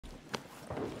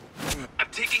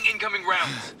taking incoming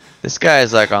rounds. This guy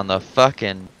is like on the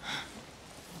fucking.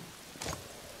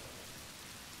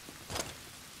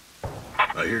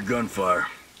 I hear gunfire.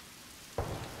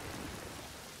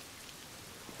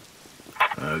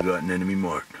 I got an enemy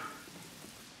marked.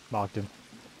 Marked him.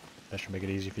 That should make it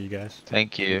easy for you guys.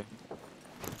 Thank you.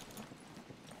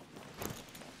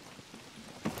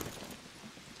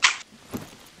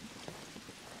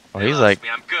 Oh, he's like. Me,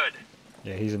 I'm good.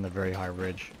 Yeah, he's in the very high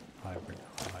ridge.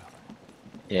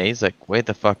 Yeah, he's like way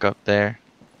the fuck up there.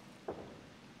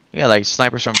 We got like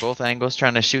snipers from both angles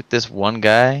trying to shoot this one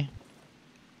guy.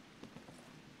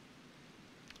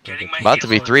 Getting my About to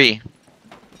be 3.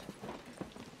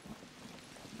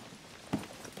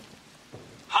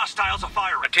 Hostiles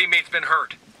afire. A teammate's been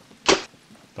hurt.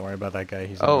 Don't worry about that guy.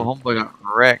 He's Oh, homeboy got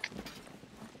wrecked.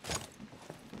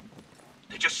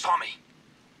 They just saw me.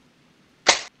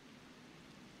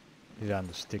 He's on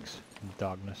the sticks in the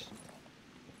darkness.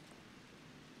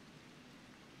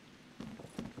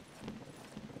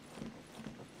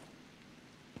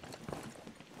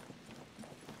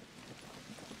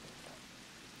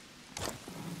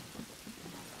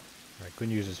 Alright, good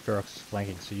news is Ferox is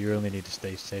flanking, so you only need to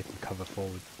stay safe and cover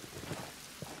forward.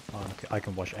 I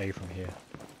can watch A from here.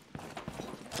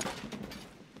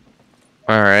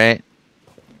 Alright.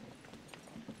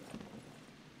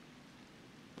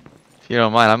 If you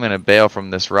don't mind, I'm gonna bail from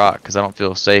this rock because I don't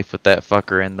feel safe with that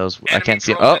fucker in those. I can't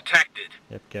see. Oh! Detected.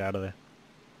 Yep, get out of there.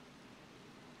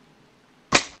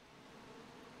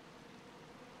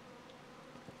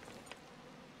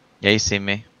 Yeah, you see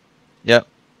me. Yep.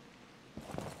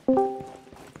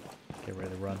 Get ready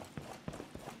to run.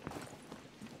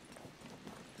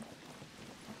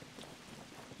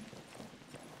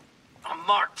 I'm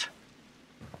marked.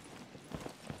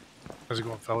 How's it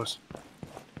going, fellas?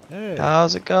 Hey.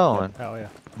 How's it going? Oh yeah.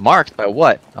 Marked by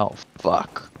what? Oh,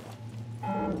 fuck.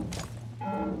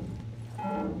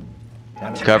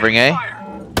 Covering A?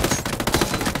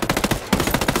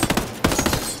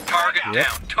 Target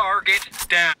down. Target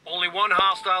down. Only one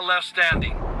hostile left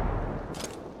standing.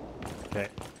 Okay.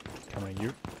 Coming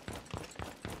you.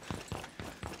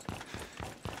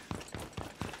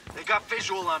 They got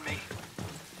visual on me.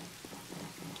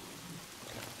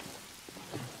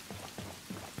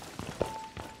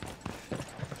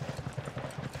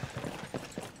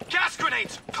 Gas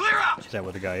grenades! Clear out! Is that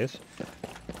where the guy is?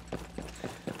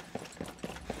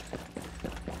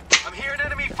 I'm hearing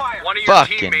enemy fire. One of your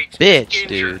Fucking teammates bitch,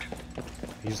 injured. dude.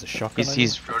 He's the shotgun.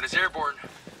 He's Drone is airborne.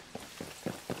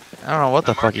 I don't know what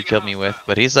the fuck he killed me with,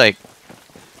 but he's like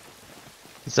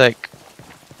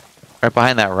right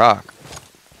behind that rock.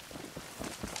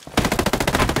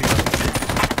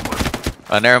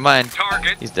 Oh, never mind.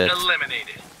 Target He's dead.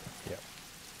 eliminated. Yep.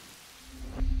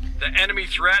 The enemy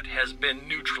threat has been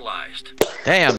neutralized. Damn.